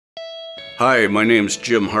Hi, my name's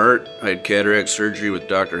Jim Hart. I had cataract surgery with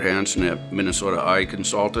Dr. Hansen at Minnesota Eye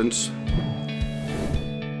Consultants.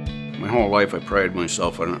 My whole life I prided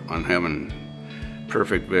myself on having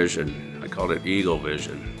perfect vision. I called it eagle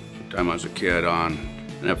vision. From the time I was a kid on,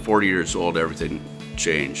 and at 40 years old, everything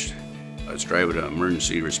changed. I was driving an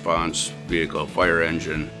emergency response vehicle, fire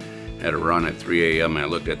engine, had a run at 3 a.m. and I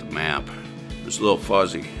looked at the map. It was a little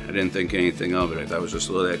fuzzy. I didn't think anything of it. I thought it was just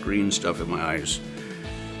a little of that green stuff in my eyes.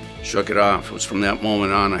 Shook it off. It was from that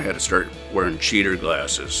moment on I had to start wearing cheater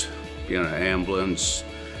glasses. Be on an ambulance,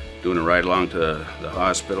 doing a ride along to the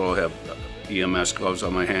hospital, have EMS gloves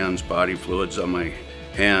on my hands, body fluids on my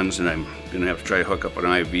hands, and I'm gonna have to try to hook up an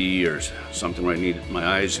IV or something where I need my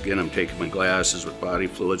eyes again. I'm taking my glasses with body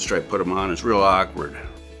fluids, try to put them on. It's real awkward.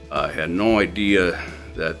 I had no idea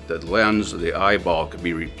that the lens of the eyeball could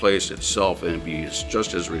be replaced itself and be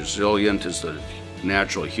just as resilient as the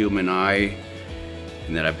natural human eye,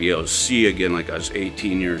 and that I'd be able to see again like I was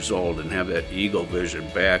 18 years old and have that eagle vision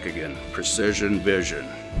back again, precision vision.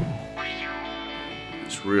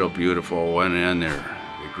 It's real beautiful. Went in there,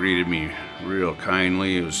 they greeted me real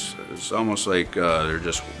kindly. It was almost like they're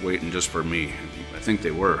just waiting just for me. I think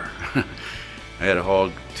they were. I had a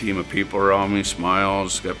whole team of people around me,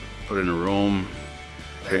 smiles, got put in a room,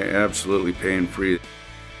 absolutely pain-free.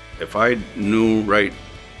 If I knew right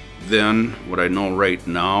then what I know right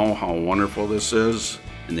now, how wonderful this is,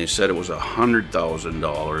 and they said it was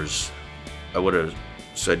 $100,000, I would have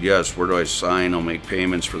said yes. Where do I sign? I'll make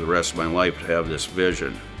payments for the rest of my life to have this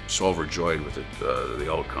vision. So overjoyed with it,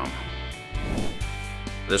 the outcome.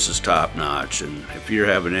 This is top notch, and if you're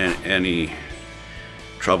having any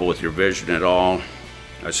trouble with your vision at all,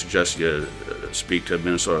 I suggest you speak to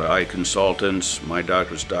Minnesota Eye Consultants. My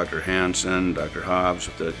doctor is Dr. Hansen, Dr. Hobbs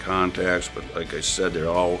with the contacts, but like I said, they're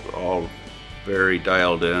all very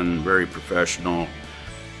dialed in, very professional.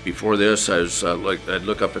 Before this, I was I'd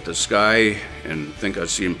look up at the sky and think I'd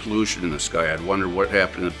seen pollution in the sky. I'd wonder what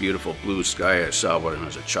happened to the beautiful blue sky I saw when I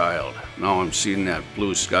was a child. Now I'm seeing that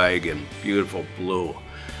blue sky again, beautiful blue.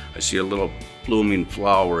 I see a little blooming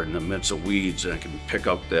flower in the midst of weeds, and I can pick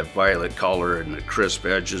up that violet color and the crisp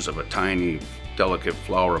edges of a tiny, delicate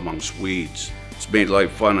flower amongst weeds. It's made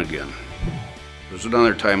life fun again. There's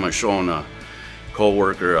another time I was showing a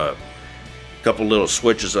co-worker a couple little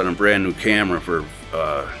switches on a brand new camera for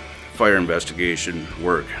fire investigation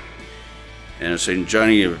work. And I was saying,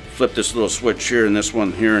 Johnny, you flip this little switch here and this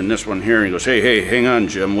one here and this one here. And he goes, hey, hang on,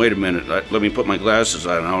 Jim, wait a minute. Let me put my glasses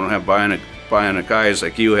on. I don't have bionic eyes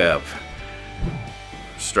like you have.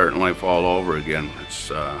 Starting life all over again.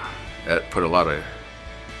 That put a lot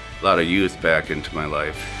of youth back into my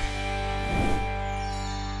life.